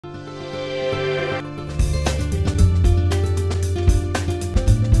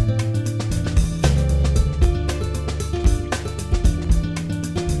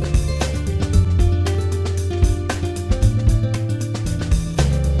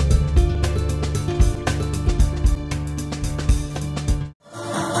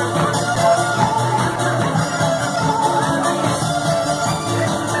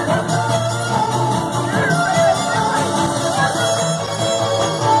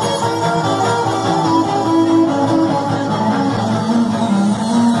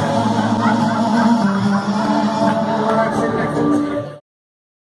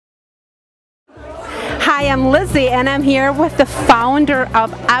Lizzy, and I'm here with the founder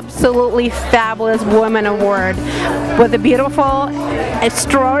of Absolutely Fabulous Women Award with the beautiful,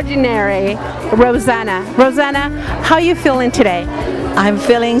 extraordinary Rosanna. Rosanna, how are you feeling today? I'm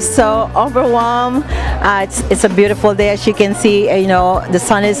feeling so overwhelmed. It's a beautiful day, as you can see. The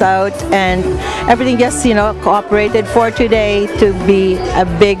sun is out and everything just cooperated for today to be a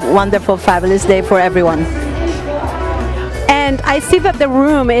big, wonderful, fabulous day for everyone. And I see that the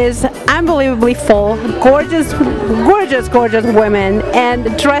room is unbelievably full. Gorgeous, gorgeous, gorgeous women,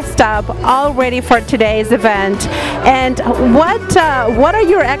 and dressed up, all ready for today's event. And what are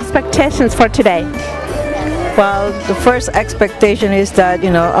your expectations for today? Well, the first expectation is that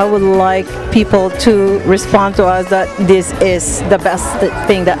I would like people to respond to us that this is the best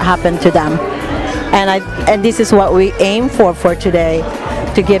thing that happened to them, and this is what we aim for today,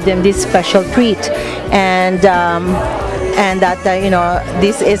 to give them this special treat, and that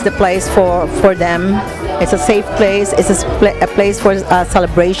this is the place for them. It's a safe place. It's a place for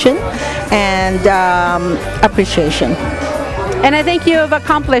celebration and appreciation. And I think you have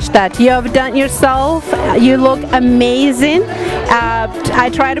accomplished that. You have done yourself. You look amazing.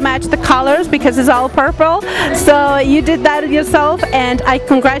 I try to match the colors because it's all purple. So you did that yourself, and I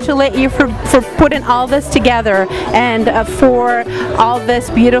congratulate you for putting all this together and for all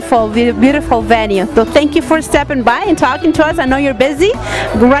this beautiful venue. So thank you for stepping by and talking to us. I know you're busy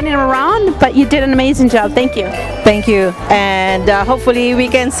running around, but you did an amazing job. Thank you. Thank you. And hopefully we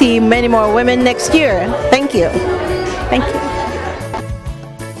can see many more women next year. Thank you. Thank you.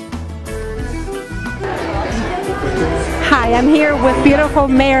 Hi, I'm here with beautiful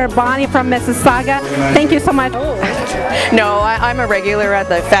Mayor Bonnie from Mississauga. Thank you so much. No, I'm a regular at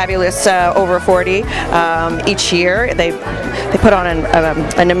the fabulous Over 40 each year. They put on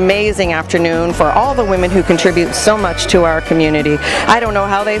an amazing afternoon for all the women who contribute so much to our community. I don't know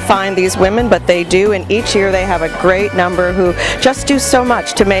how they find these women, but they do, and each year they have a great number who just do so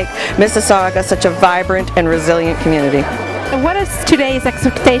much to make Mississauga such a vibrant and resilient community. What is today's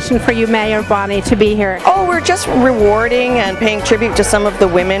expectation for you, Mayor Bonnie, to be here? Oh, we're just rewarding and paying tribute to some of the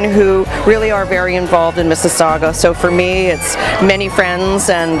women who really are very involved in Mississauga. So for me, it's many friends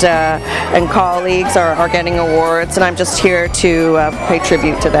and colleagues are getting awards, and I'm just here to pay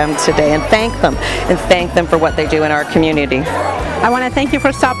tribute to them today and thank them for what they do in our community. I want to thank you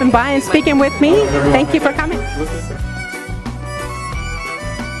for stopping by and speaking with me. Thank you for coming.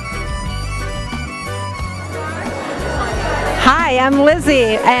 Hi, I'm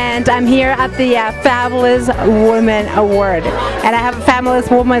Lizzy, and I'm here at the Fabulous Women Award. And I have a fabulous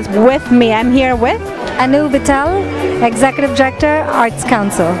woman with me. I'm here with Vittal, Executive Director, Arts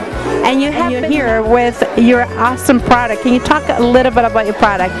Council. And you're here with your awesome product. Can you talk a little bit about your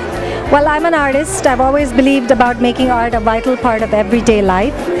product? Well, I'm an artist. I've always believed about making art a vital part of everyday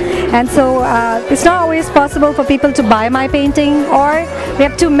life. And so it's not always possible for people to buy my painting, or we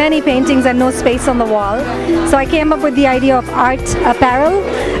have too many paintings and no space on the wall. So I came up with the idea of art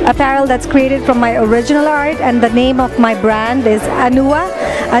apparel that's created from my original art, and the name of my brand is Anua.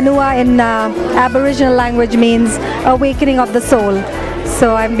 Anua in Aboriginal language means awakening of the soul.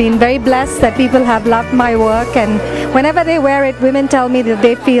 So I've been very blessed that people have loved my work, and whenever they wear it, women tell me that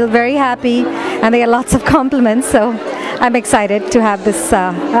they feel very happy and they get lots of compliments. So I'm excited to have this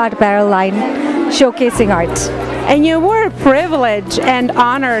art apparel line showcasing art. And you were privileged and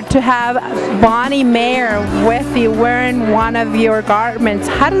honored to have Bonnie Mayer with you wearing one of your garments.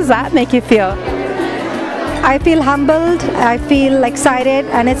 How does that make you feel? I feel humbled, I feel excited,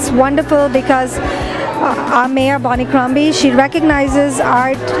 and it's wonderful because our Mayor, Bonnie Crombie, she recognizes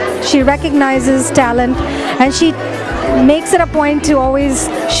art, she recognizes talent, and she makes it a point to always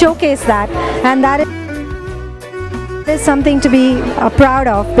showcase that. And that is something to be proud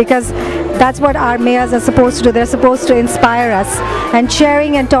of, because that's what our mayors are supposed to do. They're supposed to inspire us, and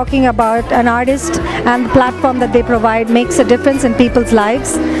sharing and talking about an artist and the platform that they provide makes a difference in people's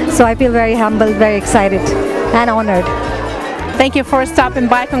lives. So I feel very humbled, very excited and honored. Thank you for stopping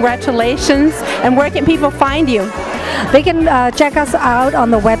by. Congratulations. And where can people find you? They can check us out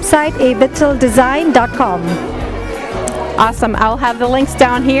on the website avittaldesign.com. Awesome. I'll have the links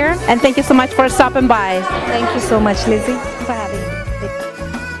down here, and thank you so much for stopping by. Thank you so much, Lizzy, for having me.